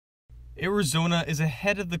Arizona is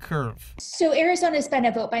ahead of the curve. So Arizona's been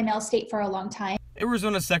a vote-by-mail state for a long time.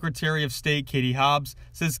 Arizona Secretary of State Katie Hobbs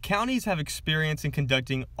says counties have experience in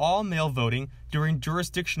conducting all-mail voting during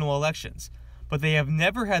jurisdictional elections, but they have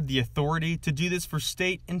never had the authority to do this for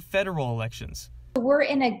state and federal elections. We're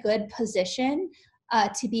in a good position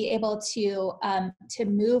to be able to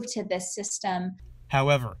move to this system.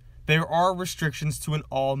 However, there are restrictions to an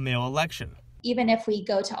all-mail election. Even if we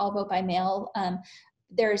go to all vote by mail,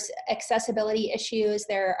 there's accessibility issues,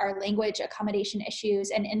 there are language accommodation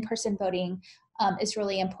issues, and in-person voting is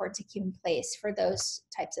really important to keep in place for those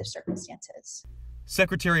types of circumstances.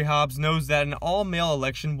 Secretary Hobbs knows that an all-mail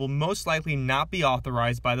election will most likely not be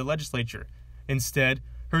authorized by the legislature. Instead,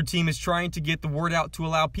 her team is trying to get the word out to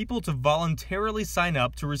allow people to voluntarily sign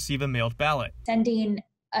up to receive a mailed ballot. Sending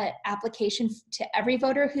an application to every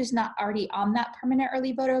voter who's not already on that permanent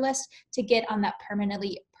early voter list to get on that permanent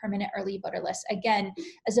early voter list, again,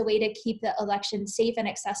 as a way to keep the election safe and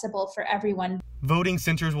accessible for everyone. Voting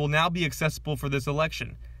centers will now be accessible for this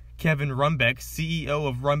election. Kevin Rumbeck, CEO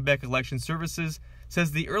of Rumbeck Election Services,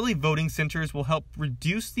 says the early voting centers will help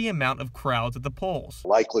reduce the amount of crowds at the polls.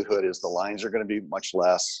 Likelihood is the lines are going to be much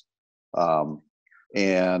less,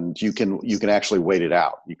 and you can actually wait it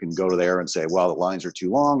out. You can go there and say, well, the lines are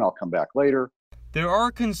too long, I'll come back later. There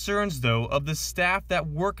are concerns, though, of the staff that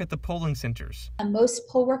work at the polling centers. Most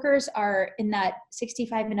poll workers are in that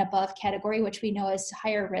 65 and above category, which we know is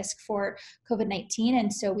higher risk for COVID-19.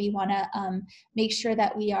 And so we want to make sure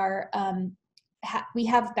that we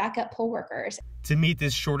have backup poll workers. To meet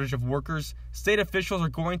this shortage of workers, state officials are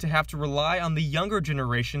going to have to rely on the younger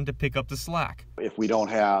generation to pick up the slack. If we don't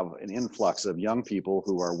have an influx of young people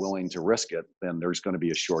who are willing to risk it, then there's going to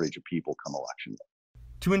be a shortage of people come election day.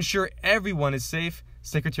 To ensure everyone is safe,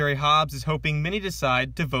 Secretary Hobbs is hoping many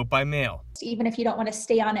decide to vote by mail. Even if you don't want to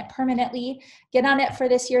stay on it permanently, get on it for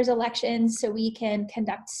this year's elections so we can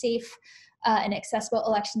conduct safe and accessible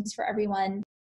elections for everyone.